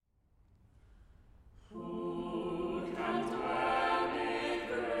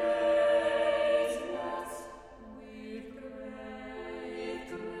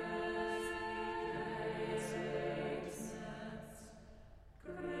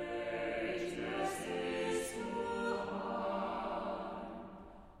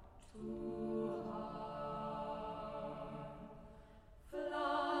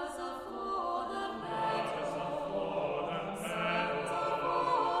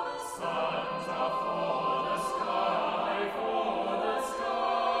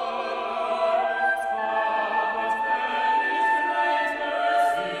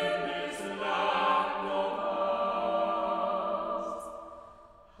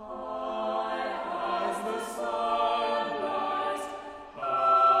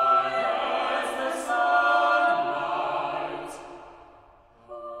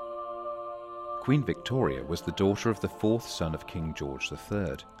Queen Victoria was the daughter of the fourth son of King George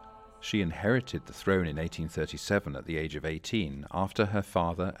III. She inherited the throne in 1837 at the age of 18 after her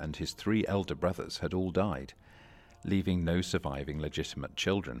father and his 3 elder brothers had all died, leaving no surviving legitimate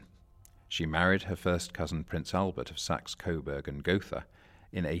children. She married her first cousin Prince Albert of Saxe-Coburg and Gotha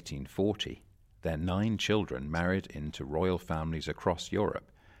in 1840. Their 9 children married into royal families across Europe,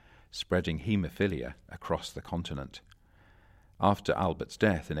 spreading haemophilia across the continent. After Albert's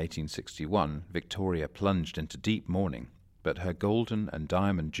death in 1861, Victoria plunged into deep mourning, but her golden and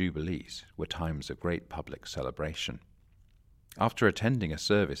diamond jubilees were times of great public celebration. After attending a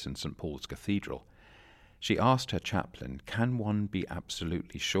service in St. Paul's Cathedral, she asked her chaplain, "Can one be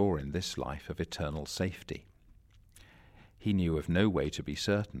absolutely sure in this life of eternal safety?" He knew of no way to be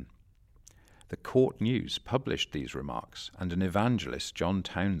certain. The Court News published these remarks, and an evangelist, John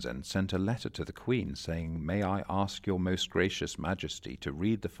Townsend, sent a letter to the Queen saying, "May I ask your most gracious Majesty to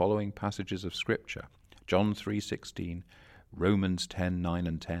read the following passages of Scripture, John 3:16, Romans 10:9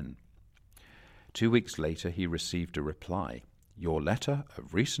 and 10. 2 weeks later he received a reply. "Your letter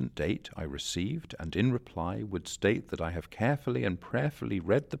of recent date I received, and in reply would state that I have carefully and prayerfully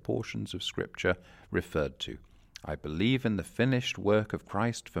read the portions of Scripture referred to. I believe in the finished work of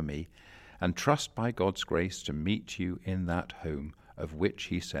Christ for me, and trust by God's grace to meet you in that home of which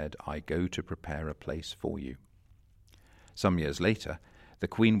he said, 'I go to prepare a place for you.'" Some years later, the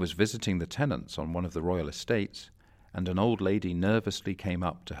Queen was visiting the tenants on one of the royal estates, and an old lady nervously came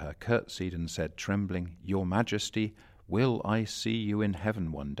up to her, curtsied, and said, trembling, "Your Majesty, will I see you in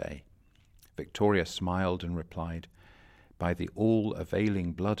heaven one day?" Victoria smiled and replied, "By the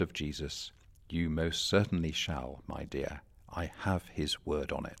all-availing blood of Jesus, you most certainly shall, my dear. I have his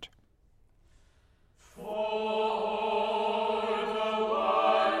word on it."